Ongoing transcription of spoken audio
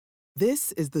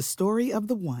This is the story of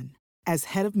the one. As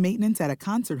head of maintenance at a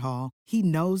concert hall, he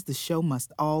knows the show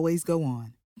must always go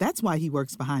on. That's why he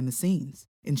works behind the scenes,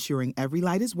 ensuring every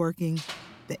light is working,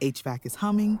 the HVAC is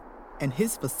humming, and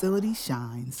his facility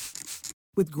shines.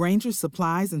 With Grainger's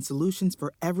supplies and solutions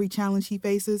for every challenge he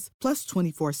faces, plus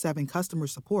 24/7 customer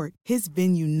support, his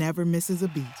venue never misses a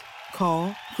beat.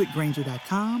 Call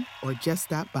quickgrainger.com or just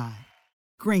stop by.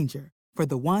 Grainger, for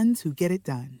the ones who get it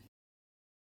done.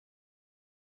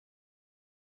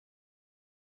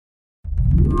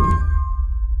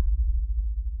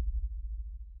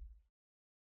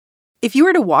 If you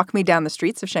were to walk me down the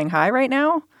streets of Shanghai right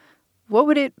now, what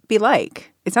would it be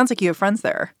like? It sounds like you have friends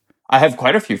there. I have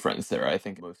quite a few friends there. I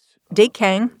think most. Dake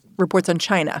Kang reports on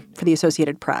China for the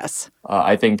Associated Press.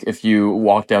 I think if you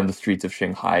walk down the streets of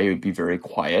Shanghai, it would be very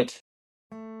quiet.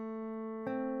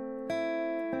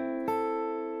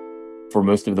 For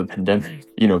most of the pandemic,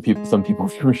 some people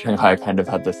from Shanghai kind of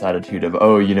had this attitude of,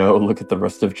 look at the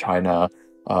rest of China.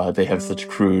 They have such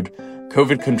crude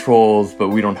COVID controls, but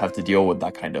we don't have to deal with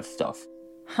that kind of stuff.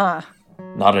 Huh.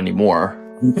 Not anymore,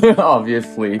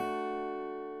 obviously.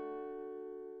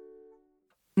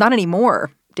 Not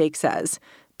anymore, Dake says,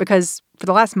 because for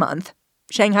the last month,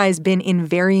 Shanghai has been in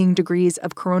varying degrees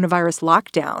of coronavirus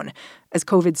lockdown as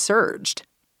COVID surged.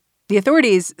 The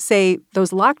authorities say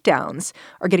those lockdowns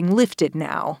are getting lifted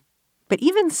now. But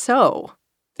even so,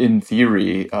 in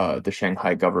theory, the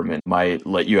Shanghai government might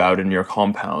let you out in your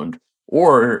compound,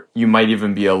 or you might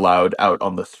even be allowed out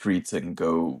on the streets and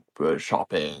go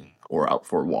shopping or out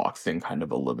for walks in kind of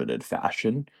a limited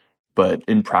fashion. But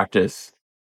in practice,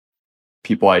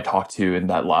 people I talk to in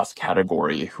that last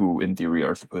category, who in theory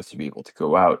are supposed to be able to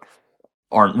go out,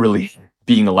 aren't really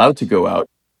being allowed to go out.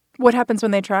 What happens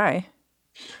when they try?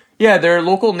 Yeah, their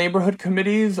local neighborhood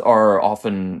committees are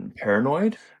often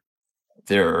paranoid.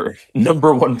 Their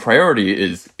number one priority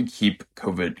is keep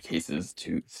COVID cases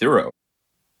to zero.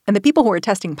 And the people who are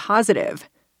testing positive,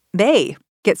 they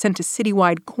get sent to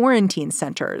citywide quarantine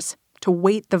centers to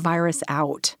wait the virus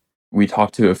out. We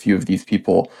talked to a few of these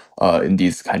people in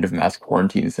these kind of mass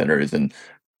quarantine centers, and,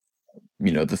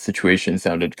 the situation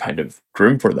sounded kind of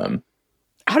grim for them.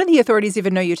 How did the authorities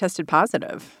even know you tested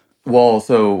positive? Well,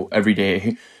 so every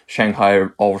day,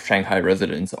 all Shanghai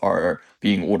residents are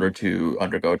being ordered to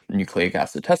undergo nucleic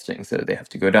acid testing. So they have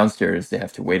to go downstairs, they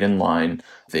have to wait in line,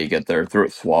 they get their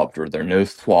throat swabbed or their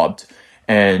nose swabbed,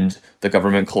 and the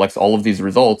government collects all of these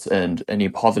results, and any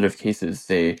positive cases,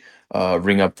 they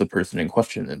ring up the person in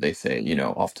question and they say,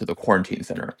 off to the quarantine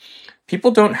center.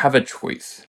 People don't have a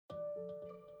choice.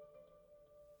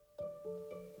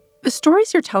 The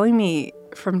stories you're telling me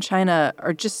from China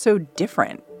are just so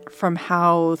different from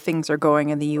how things are going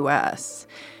in the U.S.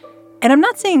 And I'm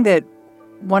not saying that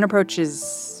one approach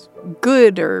is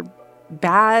good or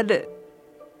bad.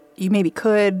 You maybe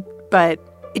could, but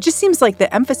it just seems like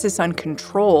the emphasis on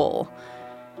control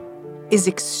is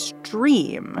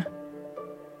extreme.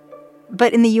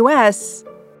 But in the U.S.,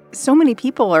 so many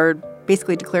people are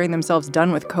basically declaring themselves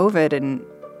done with COVID and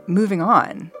moving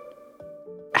on.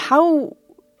 How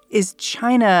is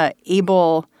China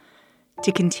able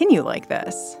to continue like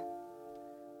this?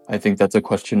 I think that's a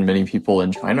question many people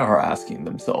in China are asking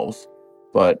themselves.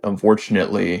 But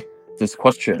unfortunately, this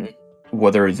question,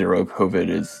 whether zero COVID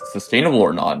is sustainable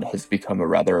or not, has become a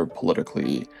rather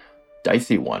politically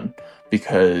dicey one,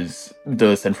 because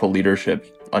the central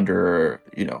leadership under,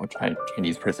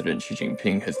 Chinese President Xi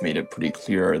Jinping has made it pretty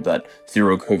clear that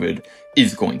zero COVID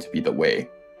is going to be the way.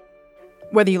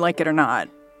 Whether you like it or not.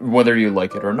 Whether you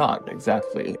like it or not,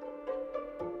 exactly.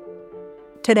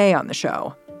 Today on the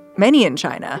show, many in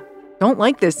China don't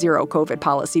like this zero COVID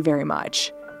policy very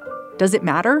much. Does it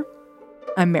matter?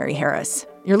 I'm Mary Harris.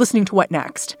 You're listening to What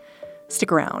Next?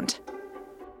 Stick around.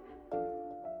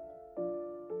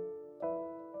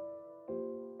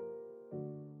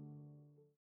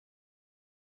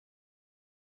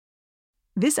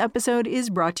 This episode is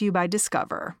brought to you by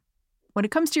Discover. When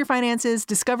it comes to your finances,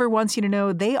 Discover wants you to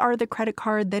know they are the credit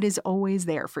card that is always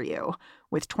there for you.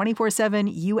 With 24/7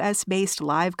 U.S.-based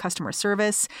live customer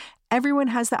service, everyone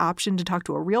has the option to talk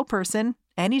to a real person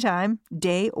anytime,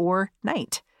 day or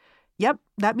night. Yep,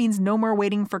 that means no more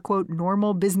waiting for, quote,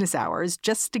 normal business hours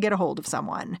just to get a hold of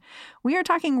someone. We are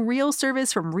talking real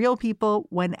service from real people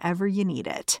whenever you need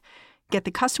it. Get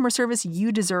the customer service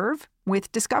you deserve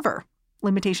with Discover.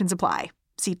 Limitations apply.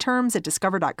 See terms at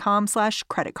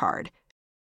discover.com/creditcard.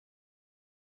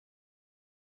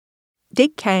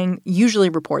 Dake Kang usually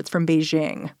reports from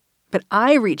Beijing, but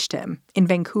I reached him in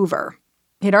Vancouver.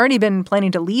 He'd already been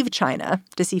planning to leave China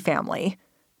to see family,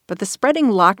 but the spreading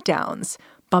lockdowns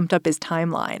bumped up his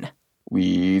timeline.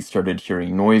 we started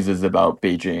hearing noises about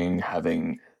Beijing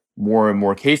having more and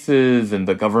more cases and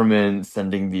the government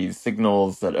sending these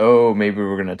signals that, oh, maybe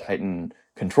we're going to tighten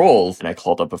controls. And I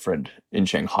called up a friend in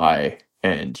Shanghai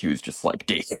and he was just like,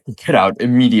 "Dave, get out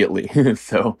immediately."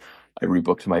 So I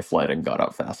rebooked my flight and got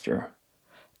out faster.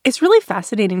 It's really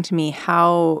fascinating to me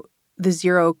how the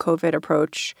zero COVID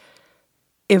approach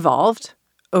evolved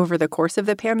over the course of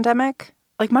the pandemic.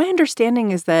 Like, my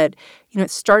understanding is that, it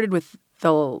started with the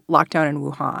lockdown in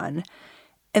Wuhan,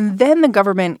 and then the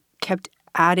government kept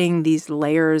adding these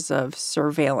layers of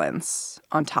surveillance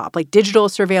on top, like digital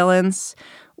surveillance,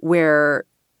 where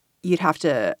you'd have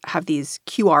to have these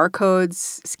QR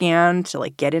codes scanned to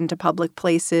get into public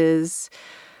places,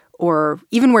 or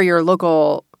even where your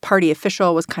local party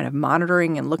official was kind of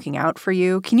monitoring and looking out for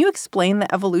you. Can you explain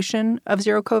the evolution of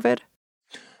zero COVID?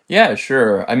 Yeah,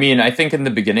 sure. I mean, I think in the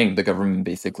beginning, the government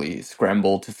basically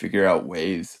scrambled to figure out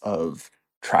ways of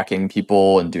tracking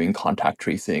people and doing contact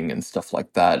tracing and stuff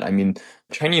like that. I mean,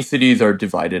 Chinese cities are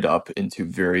divided up into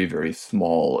very, very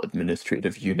small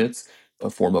administrative units, a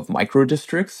form of micro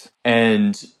districts.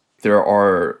 And there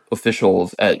are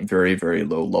officials at very, very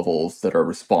low levels that are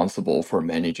responsible for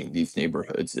managing these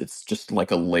neighborhoods. It's just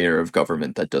like a layer of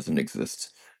government that doesn't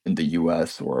exist in the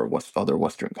US or other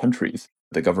Western countries.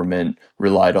 The government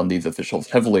relied on these officials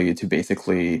heavily to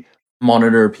basically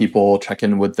monitor people, check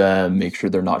in with them, make sure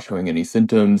they're not showing any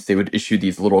symptoms. They would issue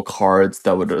these little cards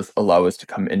that would allow us to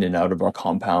come in and out of our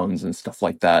compounds and stuff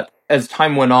like that. As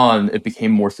time went on, it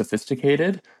became more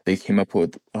sophisticated. They came up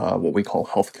with what we call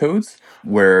health codes,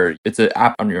 where it's an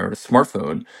app on your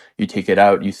smartphone. You take it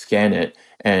out, you scan it,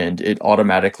 and it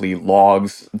automatically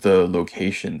logs the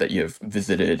location that you've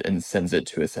visited and sends it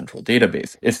to a central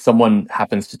database. If someone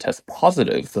happens to test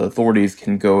positive, the authorities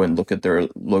can go and look at their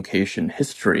location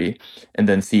history and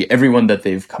then see everyone that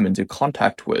they've come into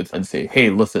contact with and say, hey,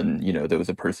 listen, there was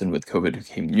a person with COVID who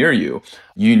came near you.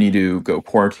 You need to go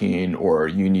quarantine, or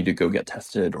you need to go get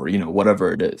tested, or,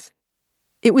 whatever it is.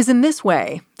 It was in this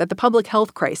way that the public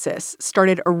health crisis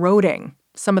started eroding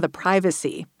some of the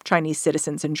privacy Chinese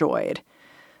citizens enjoyed.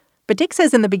 But Dick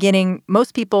says in the beginning,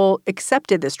 most people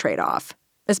accepted this trade-off,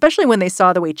 especially when they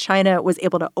saw the way China was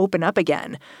able to open up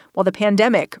again while the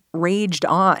pandemic raged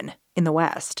on in the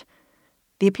West.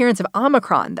 The appearance of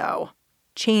Omicron, though,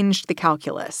 changed the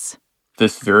calculus.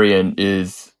 This variant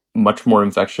is much more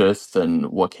infectious than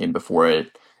what came before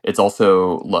it. It's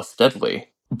also less deadly.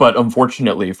 But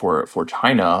unfortunately for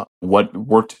China, what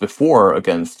worked before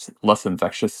against less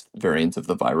infectious variants of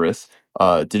the virus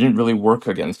didn't really work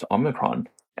against Omicron.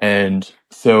 And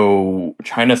so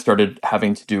China started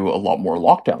having to do a lot more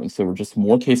lockdowns. So just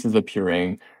more cases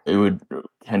appearing. It would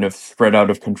kind of spread out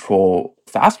of control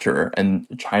faster. And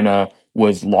China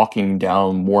was locking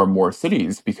down more and more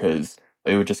cities because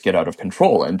it would just get out of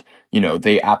control. And,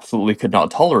 they absolutely could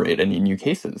not tolerate any new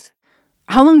cases.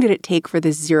 How long did it take for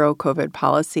this zero COVID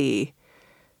policy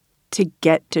to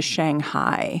get to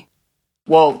Shanghai?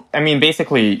 Well, I mean,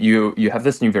 basically, you have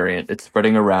this new variant. It's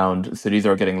spreading around. Cities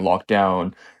are getting locked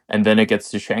down. And then it gets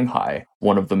to Shanghai,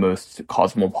 one of the most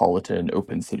cosmopolitan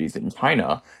open cities in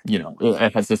China.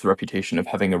 It has this reputation of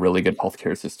having a really good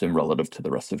healthcare system relative to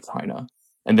the rest of China.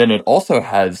 And then it also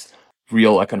has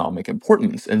real economic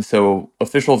importance. And so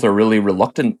officials are really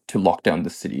reluctant to lock down the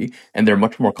city. And they're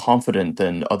much more confident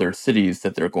than other cities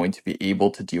that they're going to be able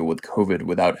to deal with COVID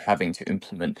without having to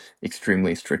implement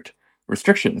extremely strict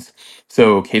restrictions.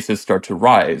 So cases start to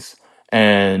rise,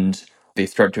 and they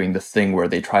start doing this thing where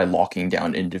they try locking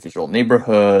down individual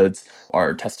neighborhoods,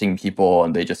 are testing people,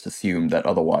 and they just assume that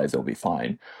otherwise it'll be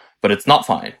fine. But it's not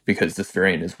fine because this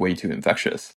variant is way too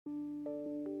infectious.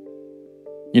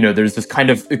 There's this kind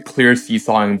of clear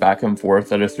seesawing back and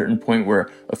forth at a certain point where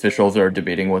officials are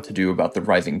debating what to do about the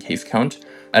rising case count.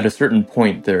 At a certain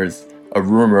point, there's a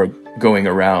rumor going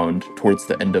around towards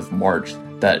the end of March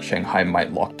that Shanghai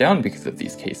might lock down because of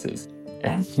these cases.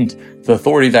 And the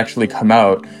authorities actually come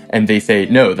out and they say,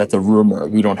 no, that's a rumor.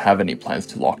 We don't have any plans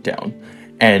to lock down.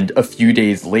 And a few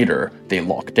days later, they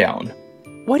lock down.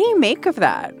 What do you make of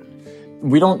that?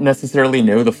 We don't necessarily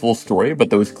know the full story, but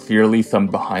there was clearly some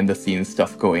behind-the-scenes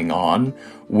stuff going on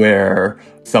where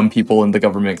some people in the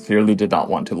government clearly did not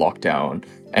want to lock down.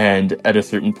 And at a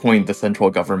certain point, the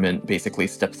central government basically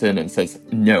steps in and says,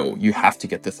 no, you have to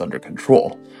get this under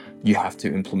control. You have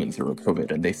to implement zero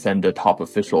COVID. And they send a top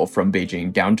official from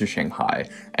Beijing down to Shanghai.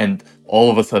 And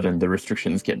all of a sudden, the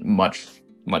restrictions get much,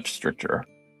 much stricter.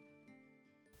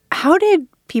 How did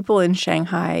people in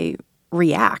Shanghai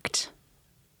react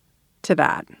to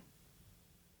that?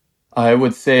 I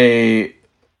would say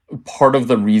part of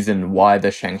the reason why the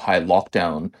Shanghai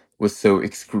lockdown was so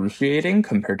excruciating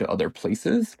compared to other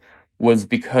places was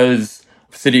because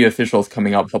city officials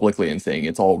coming out publicly and saying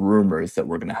it's all rumors that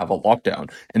we're going to have a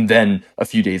lockdown. And then a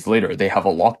few days later, they have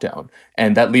a lockdown.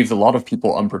 And that leaves a lot of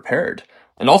people unprepared.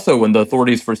 And also, when the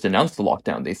authorities first announced the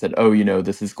lockdown, they said, oh,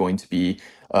 this is going to be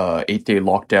 8-day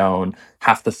lockdown,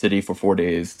 half the city for 4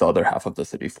 days, the other half of the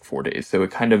city for 4 days. So it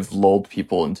kind of lulled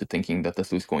people into thinking that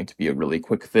this was going to be a really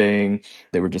quick thing.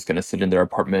 They were just going to sit in their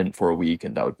apartment for a week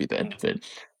and that would be the end of it.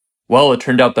 Well, it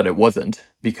turned out that it wasn't,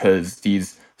 because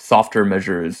these softer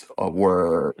measures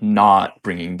were not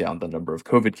bringing down the number of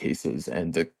COVID cases,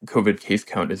 and the COVID case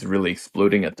count is really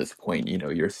exploding at this point.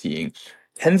 You're seeing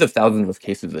tens of thousands of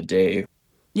cases a day.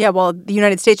 Yeah, well, the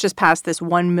United States just passed this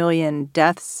 1 million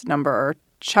deaths number.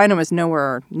 China was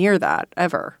nowhere near that,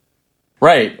 ever.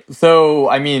 Right. So,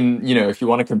 I mean, if you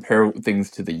want to compare things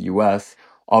to the US,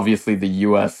 obviously the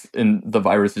US and the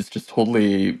virus is just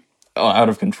totally out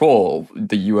of control.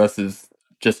 The US is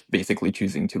just basically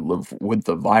choosing to live with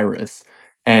the virus.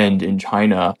 And in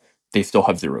China, they still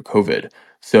have zero COVID.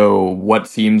 So what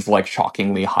seems like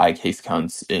shockingly high case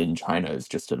counts in China is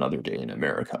just another day in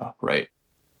America, right?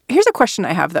 Here's a question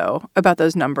I have, though, about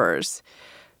those numbers.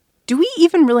 Do we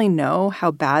even really know how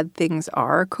bad things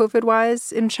are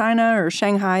COVID-wise in China or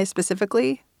Shanghai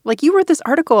specifically? Like, you wrote this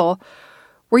article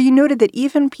where you noted that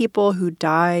even people who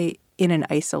die in an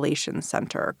isolation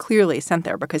center, clearly sent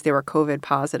there because they were COVID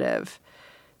positive,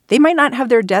 they might not have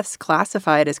their deaths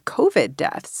classified as COVID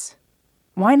deaths.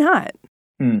 Why not?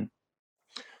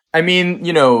 I mean,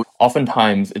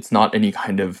 oftentimes it's not any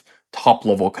kind of top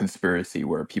level conspiracy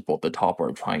where people at the top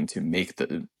are trying to make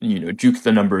juke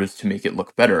the numbers to make it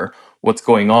look better. What's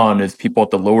going on is people at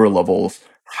the lower levels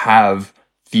have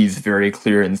these very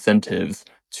clear incentives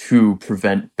to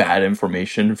prevent bad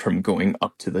information from going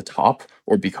up to the top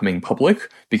or becoming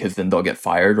public, because then they'll get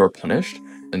fired or punished.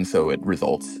 And so it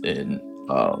results in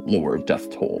lower death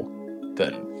toll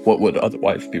than what would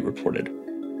otherwise be reported.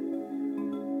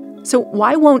 So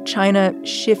why won't China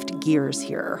shift gears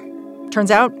here?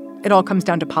 Turns out it all comes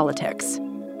down to politics.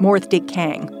 More with Dick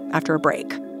Kang after a break.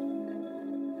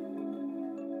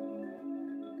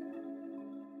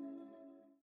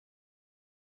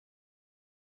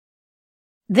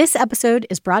 This episode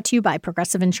is brought to you by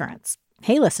Progressive Insurance.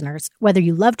 Hey, listeners, whether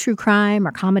you love true crime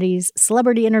or comedies,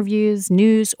 celebrity interviews,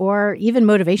 news, or even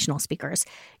motivational speakers,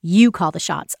 you call the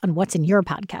shots on what's in your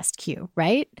podcast queue,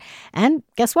 right? And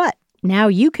guess what? Now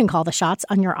you can call the shots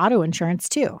on your auto insurance,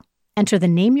 too. Enter the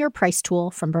Name Your Price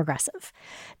tool from Progressive.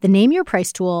 The Name Your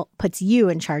Price tool puts you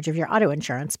in charge of your auto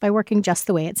insurance by working just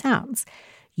the way it sounds.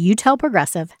 You tell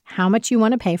Progressive how much you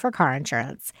want to pay for car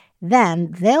insurance.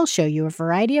 Then they'll show you a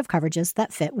variety of coverages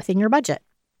that fit within your budget,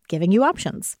 giving you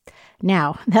options.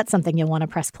 Now, that's something you'll want to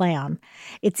press play on.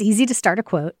 It's easy to start a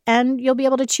quote, and you'll be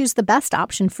able to choose the best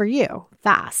option for you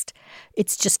fast.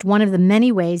 It's just one of the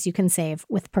many ways you can save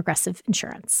with Progressive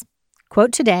Insurance.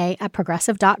 Quote today at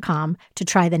Progressive.com to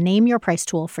try the Name Your Price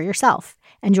tool for yourself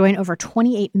and join over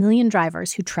 28 million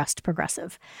drivers who trust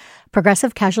Progressive.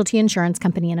 Progressive Casualty Insurance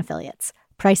Company and Affiliates.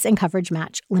 Price and coverage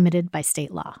match limited by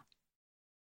state law.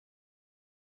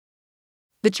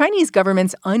 The Chinese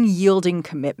government's unyielding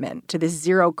commitment to this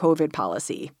zero COVID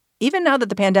policy, even now that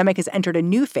the pandemic has entered a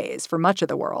new phase for much of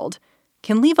the world,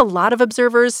 can leave a lot of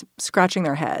observers scratching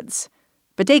their heads.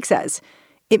 But Dake says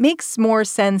it makes more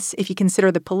sense if you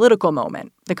consider the political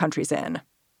moment the country's in.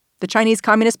 The Chinese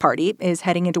Communist Party is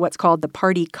heading into what's called the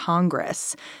Party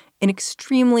Congress, an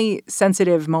extremely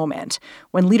sensitive moment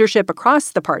when leadership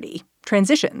across the party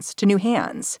transitions to new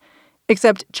hands.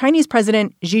 Except Chinese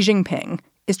President Xi Jinping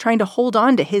is trying to hold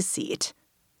on to his seat.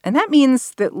 And that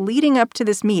means that leading up to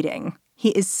this meeting, he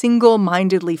is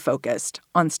single-mindedly focused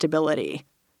on stability.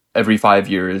 Every 5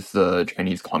 years, the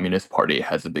Chinese Communist Party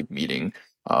has a big meeting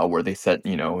where they set,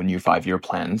 new 5-year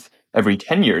plans. Every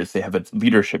 10 years, they have a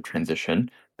leadership transition.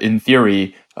 In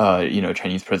theory,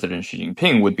 Chinese President Xi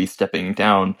Jinping would be stepping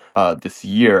down this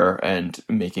year and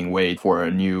making way for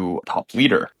a new top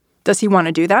leader. Does he want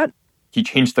to do that? He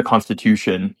changed the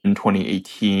constitution in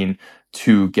 2018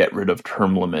 to get rid of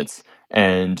term limits,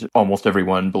 and almost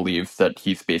everyone believes that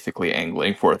he's basically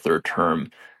angling for a third term,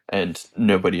 and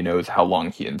nobody knows how long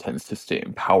he intends to stay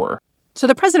in power. So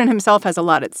the president himself has a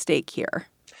lot at stake here.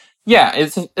 Yeah,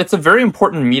 it's a very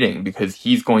important meeting because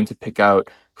he's going to pick out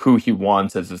who he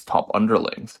wants as his top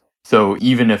underlings. So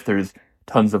even if there's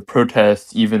tons of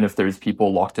protests, even if there's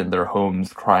people locked in their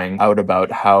homes crying out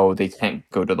about how they can't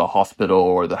go to the hospital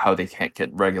or how they can't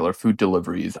get regular food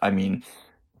deliveries, I mean,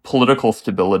 political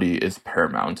stability is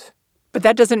paramount. But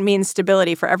that doesn't mean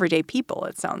stability for everyday people,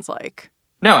 it sounds like.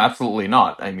 No, absolutely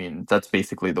not. I mean, that's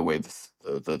basically the way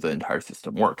the entire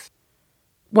system works.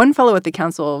 One fellow at the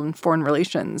Council on Foreign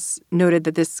Relations noted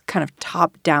that this kind of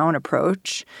top-down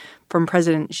approach from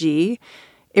President Xi,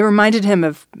 it reminded him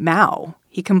of Mao.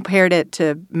 He compared it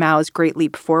to Mao's Great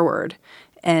Leap Forward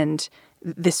and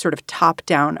this sort of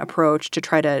top-down approach to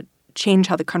try to change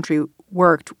how the country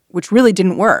worked, which really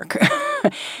didn't work.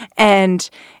 And,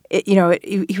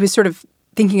 he was sort of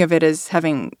thinking of it as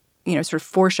having, sort of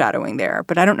foreshadowing there.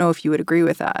 But I don't know if you would agree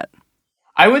with that.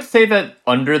 I would say that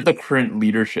under the current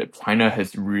leadership, China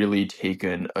has really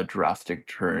taken a drastic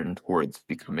turn towards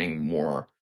becoming more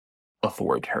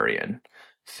authoritarian.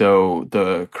 So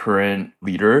the current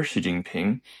leader, Xi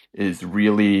Jinping, is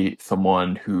really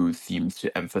someone who seems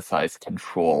to emphasize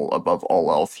control above all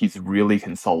else. He's really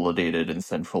consolidated and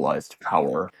centralized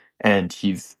power, and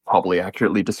he's probably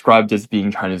accurately described as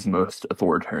being China's most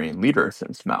authoritarian leader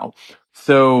since Mao.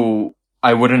 So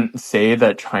I wouldn't say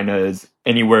that China is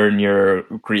anywhere near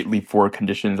Great Leap Forward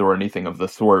conditions or anything of the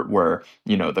sort where,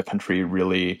 the country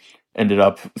really ended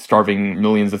up starving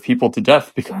millions of people to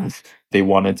death because they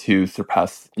wanted to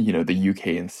surpass, the UK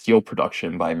in steel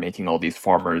production by making all these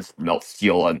farmers melt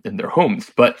steel in their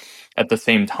homes. But at the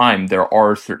same time, there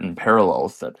are certain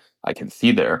parallels that I can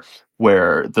see there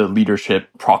where the leadership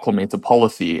proclamates a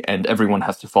policy and everyone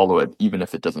has to follow it, even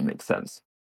if it doesn't make sense.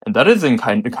 And that is in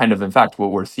kind of, in fact,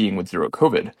 what we're seeing with zero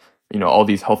COVID. All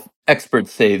these health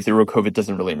experts say zero COVID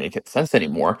doesn't really make sense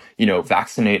anymore.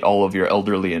 Vaccinate all of your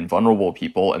elderly and vulnerable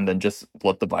people and then just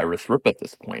let the virus rip at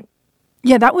this point.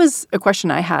 Yeah, that was a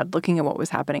question I had looking at what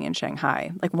was happening in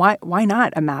Shanghai. Like, why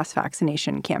not a mass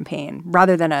vaccination campaign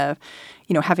rather than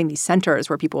having these centers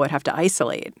where people would have to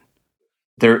isolate?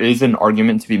 There is an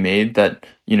argument to be made that,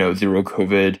 zero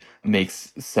COVID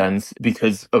makes sense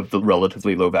because of the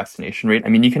relatively low vaccination rate. I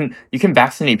mean, you can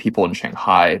vaccinate people in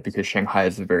Shanghai because Shanghai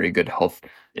has a very good health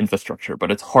infrastructure,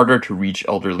 but it's harder to reach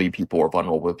elderly people or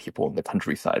vulnerable people in the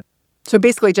countryside. So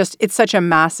basically it's such a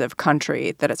massive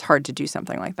country that it's hard to do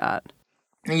something like that.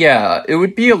 Yeah, it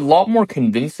would be a lot more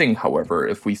convincing, however,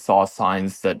 if we saw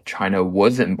signs that China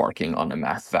was embarking on a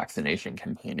mass vaccination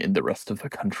campaign in the rest of the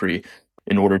country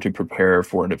in order to prepare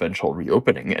for an eventual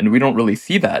reopening. And we don't really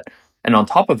see that. And on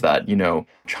top of that,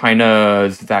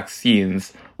 China's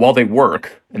vaccines, while they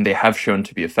work and they have shown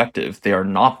to be effective, they are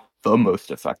not the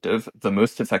most effective. The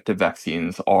most effective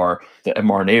vaccines are the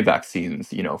mRNA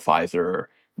vaccines, Pfizer,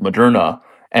 Moderna.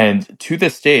 And to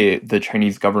this day, the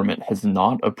Chinese government has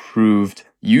not approved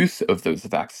use of those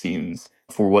vaccines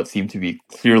for what seem to be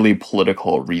clearly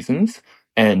political reasons.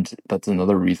 And that's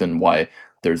another reason why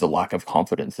there's a lack of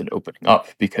confidence in opening up,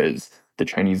 because the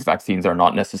Chinese vaccines are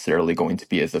not necessarily going to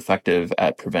be as effective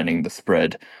at preventing the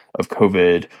spread of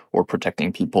COVID or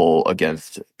protecting people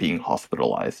against being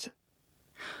hospitalized.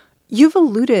 You've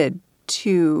alluded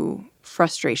to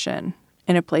frustration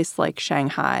in a place like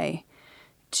Shanghai,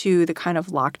 to the kind of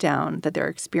lockdown that they're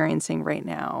experiencing right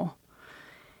now.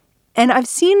 And I've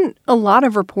seen a lot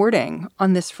of reporting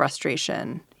on this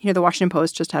frustration. The Washington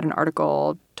Post just had an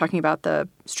article talking about the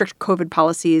strict COVID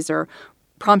policies are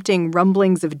prompting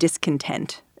rumblings of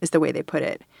discontent, is the way they put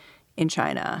it, in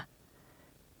China.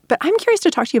 But I'm curious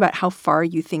to talk to you about how far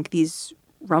you think these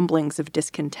rumblings of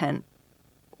discontent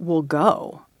will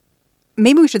go.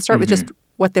 Maybe we should start with just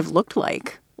what they've looked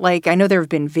like. Like, I know there have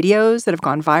been videos that have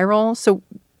gone viral. So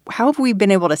how have we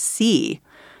been able to see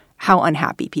how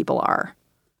unhappy people are?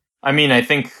 I mean, I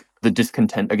think the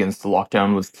discontent against the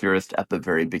lockdown was clearest at the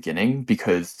very beginning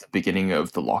because the beginning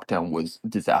of the lockdown was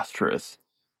disastrous,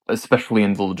 especially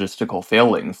in the logistical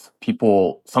failings.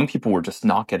 Some people were just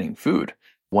not getting food.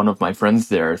 One of my friends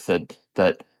there said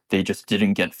that they just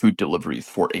didn't get food deliveries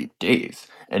for 8 days.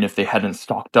 And if they hadn't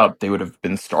stocked up, they would have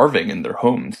been starving in their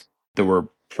homes. There were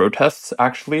protests,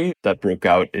 actually, that broke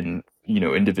out in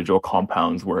individual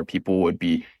compounds where people would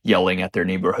be yelling at their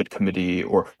neighborhood committee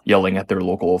or yelling at their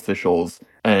local officials.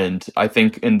 And I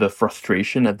think in the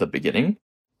frustration at the beginning,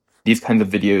 these kinds of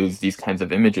videos, these kinds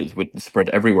of images would spread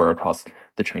everywhere across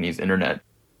the Chinese internet.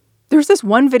 There's this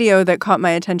one video that caught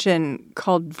my attention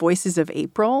called Voices of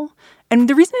April. And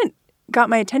the reason it got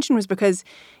my attention was because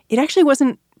it actually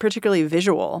wasn't particularly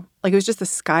visual. Like, it was just the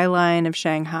skyline of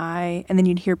Shanghai, and then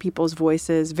you'd hear people's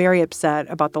voices very upset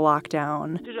about the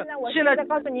lockdown.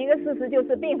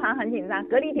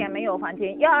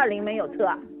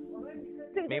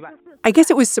 I guess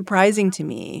it was surprising to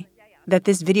me that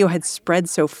this video had spread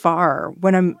so far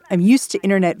when I'm used to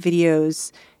internet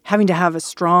videos having to have a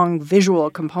strong visual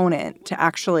component to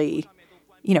actually,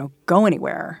 go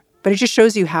anywhere. But it just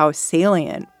shows you how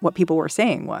salient what people were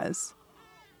saying was.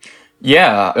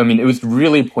 Yeah, I mean, it was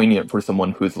really poignant for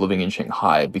someone who's living in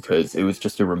Shanghai because it was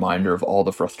just a reminder of all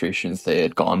the frustrations they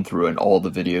had gone through and all the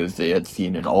videos they had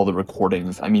seen and all the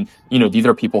recordings. I mean, these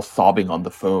are people sobbing on the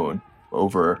phone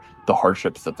over the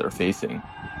hardships that they're facing.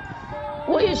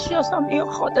 我也需要上面有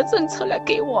好的政策来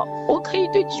给我，我可以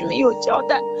对居民有交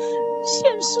代。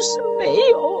现实是没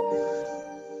有。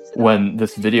When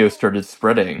this video started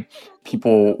spreading,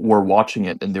 people were watching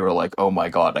it and they were like, oh my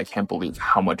God, I can't believe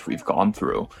how much we've gone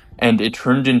through. And it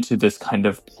turned into this kind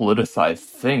of politicized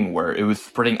thing where it was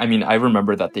spreading. I mean, I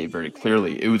remember that day very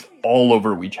clearly. It was all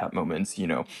over WeChat moments,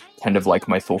 kind of like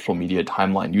my social media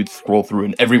timeline. You'd scroll through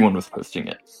and everyone was posting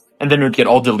it. And then it would get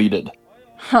all deleted.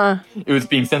 Huh. It was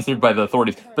being censored by the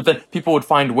authorities. But then people would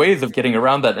find ways of getting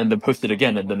around that and then post it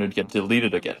again and then it would get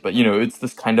deleted again. But, it's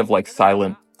this kind of like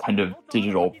silent kind of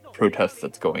digital protest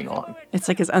that's going on. It's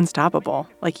like it's unstoppable.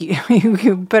 Like you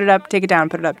put it up, take it down,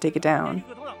 put it up, take it down.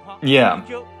 Yeah.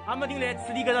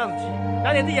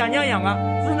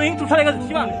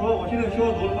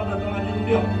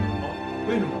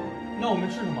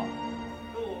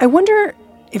 I wonder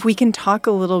if we can talk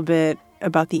a little bit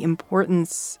about the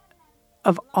importance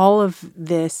of all of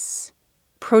this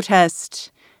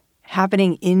protest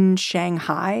happening in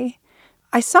Shanghai.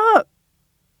 I saw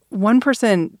one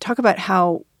person talk about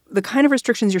how the kind of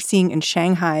restrictions you're seeing in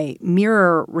Shanghai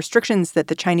mirror restrictions that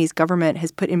the Chinese government has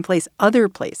put in place other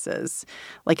places,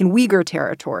 like in Uyghur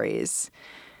territories.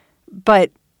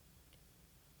 But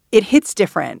it hits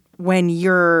different when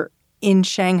you're in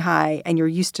Shanghai and you're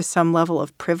used to some level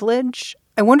of privilege.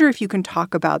 I wonder if you can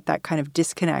talk about that kind of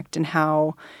disconnect and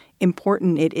how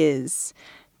important it is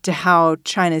to how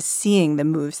China's seeing the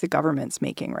moves the government's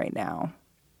making right now.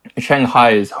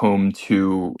 Shanghai is home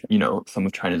to, some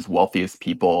of China's wealthiest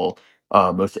people,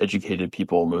 most educated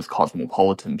people, most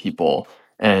cosmopolitan people.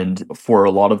 And for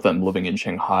a lot of them, living in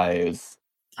Shanghai is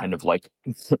kind of like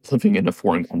living in a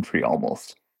foreign country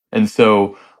almost. And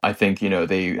so I think,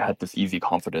 they had this easy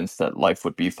confidence that life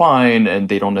would be fine, and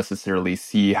they don't necessarily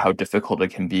see how difficult it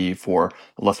can be for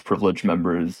less privileged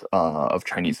members of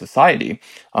Chinese society.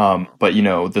 But,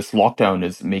 this lockdown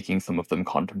is making some of them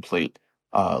contemplate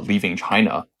leaving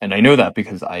China. And I know that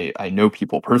because I know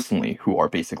people personally who are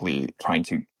basically trying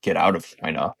to get out of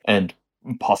China and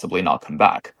possibly not come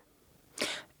back.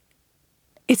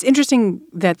 It's interesting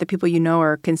that the people you know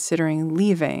are considering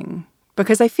leaving,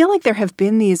 because I feel like there have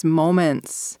been these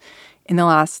moments in the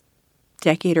last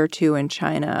decade or two in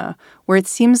China where it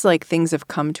seems like things have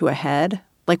come to a head,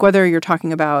 like whether you're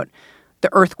talking about the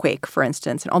earthquake, for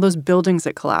instance, and all those buildings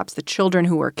that collapsed, the children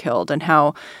who were killed, and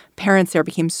how parents there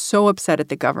became so upset at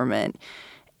the government.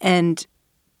 And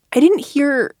I didn't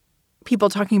hear people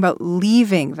talking about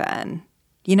leaving then,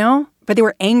 but they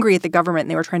were angry at the government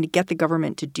and they were trying to get the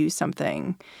government to do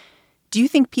something. Do you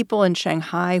think people in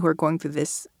Shanghai who are going through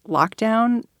this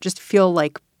lockdown just feel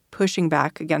like pushing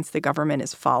back against the government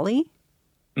is folly?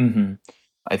 Mm-hmm.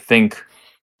 I think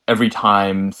every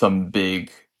time some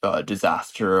big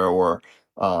disaster or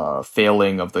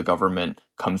failing of the government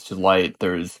comes to light,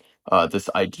 there's this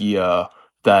idea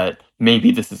that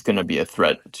maybe this is going to be a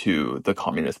threat to the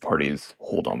Communist Party's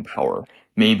hold on power.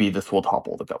 Maybe this will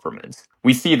topple the government.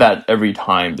 We see that every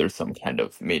time there's some kind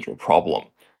of major problem.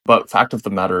 But fact of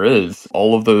the matter is,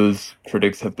 all of those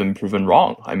critics have been proven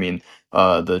wrong. I mean,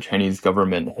 the Chinese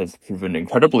government has proven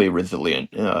incredibly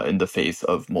resilient in the face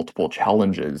of multiple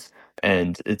challenges,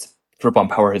 and its grip on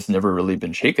power has never really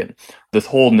been shaken. This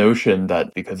whole notion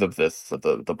that because of this,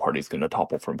 the party's going to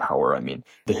topple from power, I mean,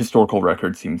 the historical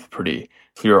record seems pretty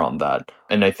clear on that.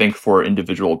 And I think for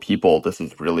individual people, this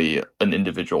is really an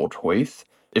individual choice.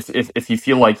 If you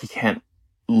feel like you can't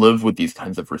live with these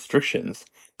kinds of restrictions,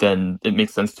 then it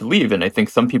makes sense to leave. And I think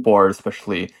some people are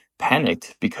especially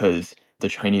panicked because the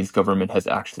Chinese government has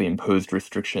actually imposed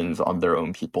restrictions on their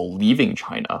own people leaving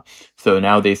China. So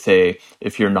now they say,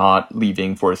 if you're not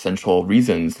leaving for essential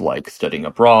reasons like studying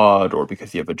abroad or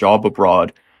because you have a job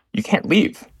abroad, you can't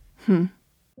leave.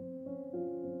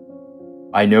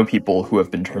 I know people who have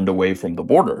been turned away from the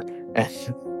border. And,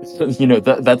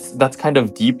 that's kind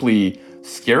of deeply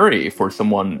scary for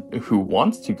someone who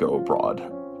wants to go abroad.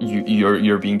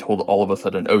 You're being told all of a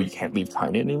sudden, oh, you can't leave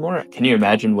China anymore. Can you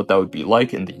imagine what that would be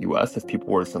like in the US if people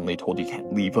were suddenly told you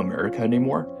can't leave America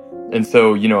anymore? And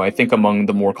so, I think among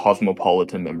the more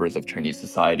cosmopolitan members of Chinese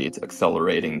society, it's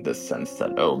accelerating this sense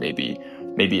that, oh, maybe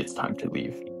it's time to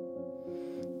leave.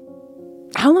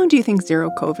 How long do you think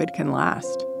zero COVID can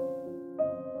last?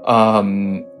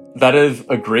 That is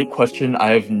a great question.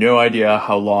 I have no idea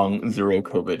how long zero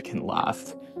COVID can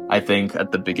last. I think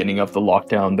at the beginning of the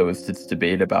lockdown, there was this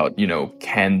debate about,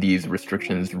 can these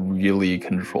restrictions really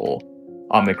control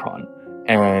Omicron?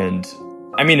 And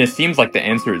I mean, it seems like the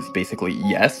answer is basically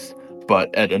yes,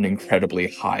 but at an incredibly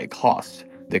high cost.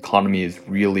 The economy is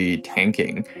really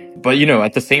tanking. But,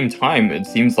 at the same time, it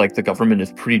seems like the government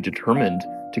is pretty determined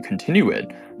to continue it.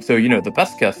 So, the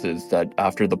best guess is that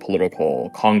after the political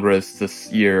congress this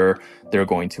year, they're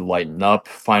going to lighten up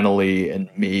finally and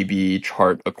maybe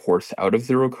chart a course out of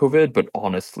zero COVID. But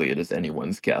honestly, it is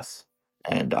anyone's guess.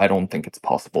 And I don't think it's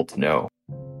possible to know.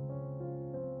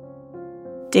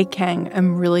 Dae Kang,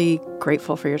 I'm really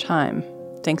grateful for your time.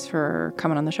 Thanks for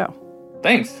coming on the show.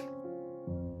 Thanks.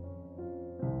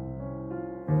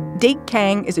 Dae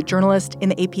Kang is a journalist in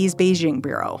the AP's Beijing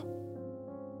bureau.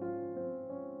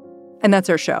 And that's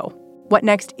our show. What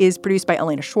Next is produced by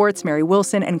Elena Schwartz, Mary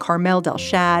Wilson, and Carmel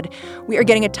Delshad. We are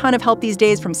getting a ton of help these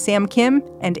days from Sam Kim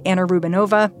and Anna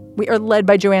Rubinova. We are led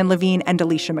by Joanne Levine and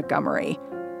Alicia Montgomery.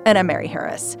 And I'm Mary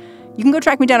Harris. You can go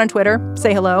track me down on Twitter.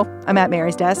 Say hello. I'm at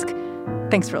Mary's Desk.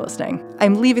 Thanks for listening.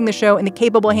 I'm leaving the show in the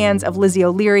capable hands of Lizzie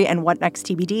O'Leary and What Next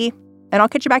TBD. And I'll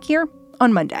catch you back here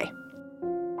on Monday.